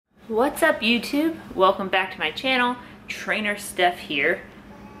What's up YouTube? Welcome back to my channel. Trainer Steph here.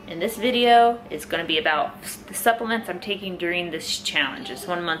 And this video is going to be about the supplements I'm taking during this challenge, this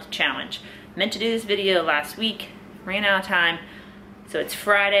 1 month challenge. Meant to do this video last week, ran out of time. So it's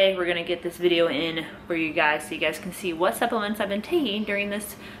Friday, we're going to get this video in for you guys so you guys can see what supplements I've been taking during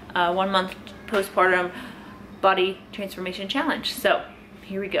this 1 month postpartum body transformation challenge. So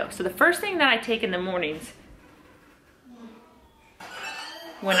here we go. So the first thing that I take in the mornings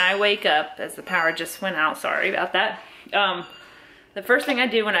when I wake up, as the power just went out, sorry about that. The first thing I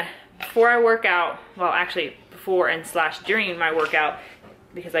do before I work out, well actually before and slash during my workout,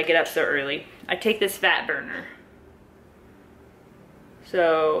 because I get up so early, I take this fat burner.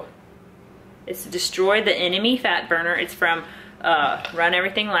 So it's Destroy the Enemy Fat Burner. It's from Run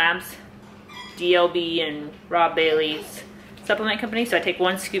Everything Labs, DLB and Rob Bailey's supplement company. So I take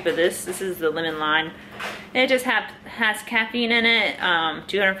 1 scoop of this. This is the lemon lime. And it just has caffeine in it,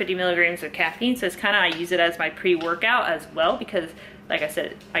 250 milligrams of caffeine. So it's kind of, I use it as my pre-workout as well because, like I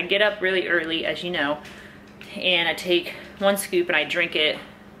said, I get up really early, as you know, and I take 1 scoop and I drink it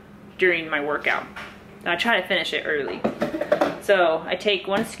during my workout. And I try to finish it early. So I take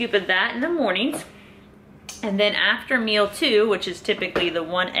 1 scoop of that in the mornings. And then after meal 2, which is typically the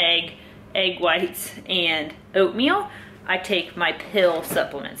 1 egg, egg whites, and oatmeal, I take my pill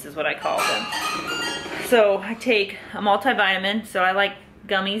supplements, is what I call them. So I take a multivitamin. So I like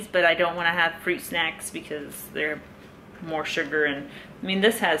gummies, but I don't want to have fruit snacks because they're more sugar. And I mean,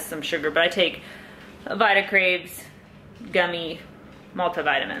 this has some sugar, but I take a Vitacraves gummy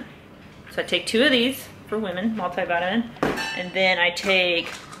multivitamin. So I take 2 of these for women, multivitamin. And then I take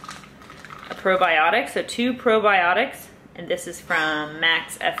a probiotic, so 2 probiotics. And this is from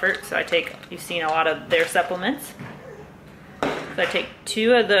Max Effort. So I take, you've seen a lot of their supplements. So I take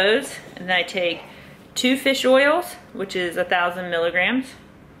 2 of those, and then I take 2 fish oils, which is 1,000 milligrams.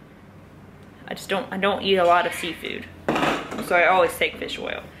 I don't eat a lot of seafood, so I always take fish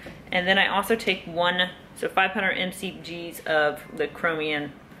oil. And then I also take 500 mcgs of the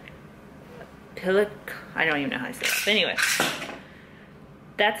chromium pill. I don't even know how to say that. But anyway,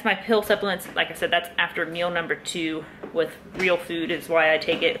 that's my pill supplements. Like I said, that's after meal number 2 with real food is why I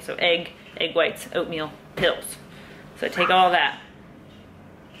take it. So egg whites, oatmeal, pills. So I take all that.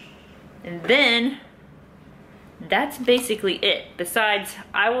 And then that's basically it. Besides,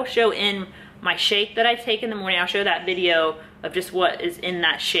 I will show in my shake that I take in the morning. I'll show that video of just what is in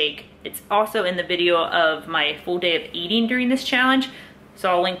that shake. It's also in the video of my full day of eating during this challenge. So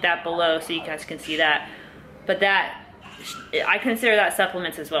I'll link that below so you guys can see that. But that, I consider that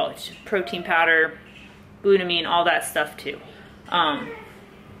supplements as well. It's just protein powder, glutamine, all that stuff too.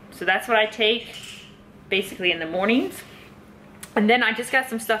 So that's what I take basically in the mornings. And then I just got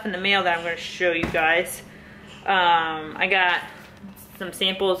some stuff in the mail that I'm going to show you guys. I got some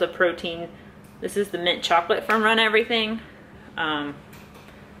samples of protein. This is the mint chocolate from Run Everything.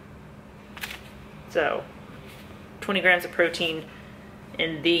 So 20 grams of protein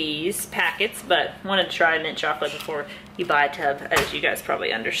in these packets, but wanted to try mint chocolate before you buy a tub, as you guys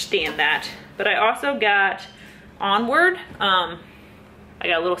probably understand that. But I also got Onward. I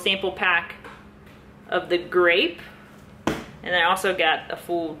got a little sample pack of the grape, and I also got a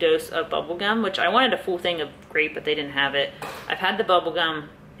full dose of bubble gum, which I wanted a full thing of grape, but they didn't have it. I've had the bubble gum,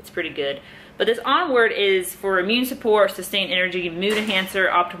 it's pretty good. But this Onward is for immune support, sustained energy, mood enhancer,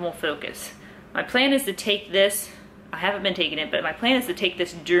 optimal focus. My plan is to take this, I haven't been taking it, but my plan is to take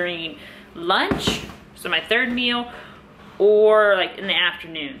this during lunch, so my 3rd meal, or like in the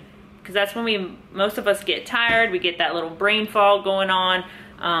afternoon. Because that's when most of us get tired, we get that little brain fog going on,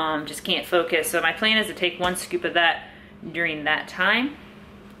 just can't focus. So my plan is to take 1 scoop of that during that time.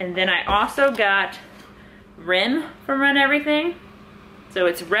 And then I also got REM from Run Everything. So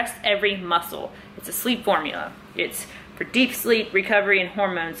it's Rest Every Muscle. It's a sleep formula. It's for deep sleep, recovery, and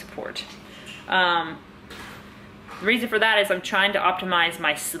hormone support. The reason for that is I'm trying to optimize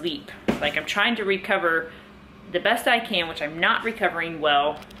my sleep. Like, I'm trying to recover the best I can, which I'm not recovering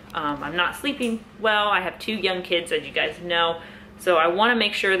well. I'm not sleeping well. I have 2 young kids, as you guys know. So I want to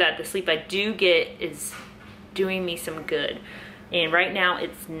make sure that the sleep I do get is doing me some good. And right now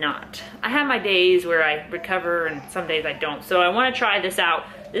it's not. I have my days where I recover and some days I don't. So I want to try this out.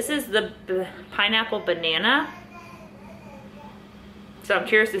 This is the pineapple banana. So I'm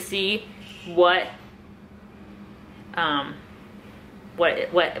curious to see what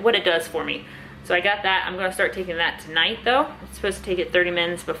it does for me. So I got that. I'm going to start taking that tonight though. I'm supposed to take it 30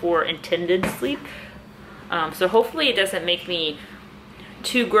 minutes before intended sleep. So hopefully it doesn't make me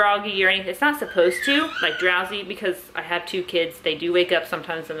too groggy or anything. It's not supposed to, like drowsy, because I have 2 kids. They do wake up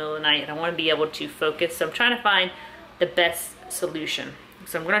sometimes in the middle of the night and I want to be able to focus. So I'm trying to find the best solution.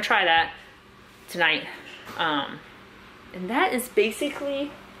 So I'm gonna try that tonight. And that is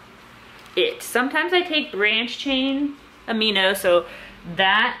basically it. Sometimes I take branch chain amino, so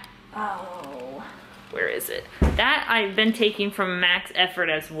that, oh, where is it? That I've been taking from Max Effort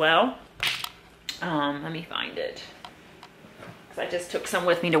as well. Let me find it. I just took some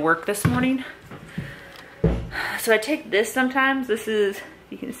with me to work this morning. So I take this sometimes. This is,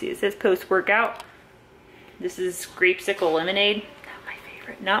 you can see it says post-workout. This is Grapesicle Lemonade. Not my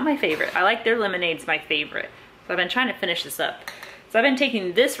favorite. Not my favorite. I like their lemonade's my favorite. So I've been trying to finish this up. So I've been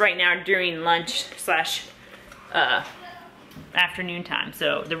taking this right now during lunch slash afternoon time.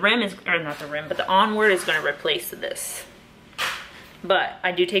 So the rim is, or not the rim, but the onward is going to replace this. But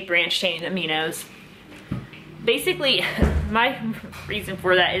I do take branch chain aminos. Basically, my reason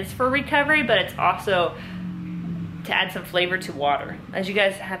for that is for recovery, but it's also to add some flavor to water. As you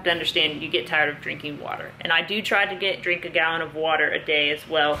guys have to understand, you get tired of drinking water. And I do try to drink a gallon of water a day as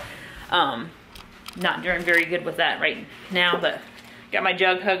well. Not doing very good with that right now, but got my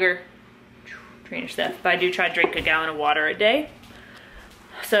jug hugger, trainer stuff. But I do try to drink a gallon of water a day.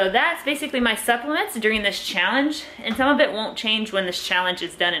 So that's basically my supplements during this challenge, and some of it won't change when this challenge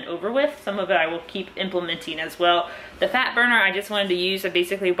is done and over with. Some of it I will keep implementing as well. The fat burner I just wanted to use, I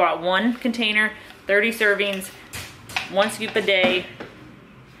basically bought one container, 30 servings, 1 scoop a day.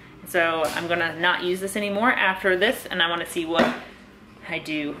 So I'm gonna not use this anymore after this, and I wanna see what I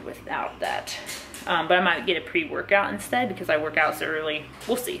do without that. But I might get a pre-workout instead because I work out so early.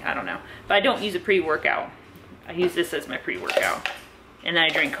 We'll see, I don't know. But I don't use a pre-workout. I use this as my pre-workout. And then I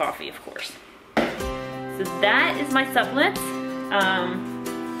drink coffee, of course. So that is my supplements.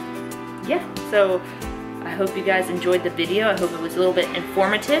 Yeah, so I hope you guys enjoyed the video. I hope it was a little bit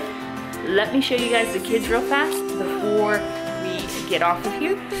informative. Let me show you guys the kids real fast before we get off of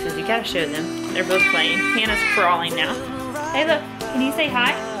here, because you gotta show them. They're both playing. Hannah's crawling now. Hey, look, can you say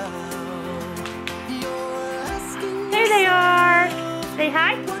hi? There they are. Say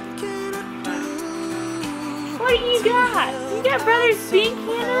hi. What do you got? You got brother Spink,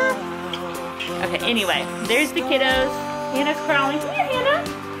 Hannah? Okay, anyway, there's the kiddos. Hannah's crawling. Come here, Hannah.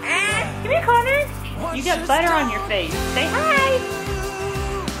 Come here, Connor. You got butter on your face. Say hi.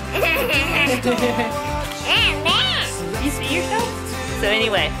 You see yourself? So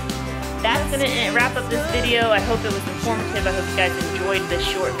anyway, that's gonna wrap up this video. I hope it was informative. I hope you guys enjoyed this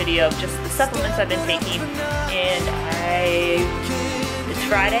short video of just the supplements I've been taking. And it's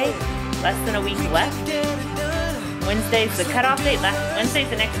Friday, less than a week left. Wednesday's the cutoff date. Wednesday's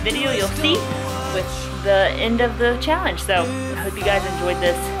the next video you'll see with the end of the challenge. So I hope you guys enjoyed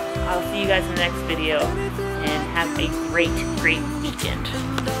this. I'll see you guys in the next video, and have a great, great weekend.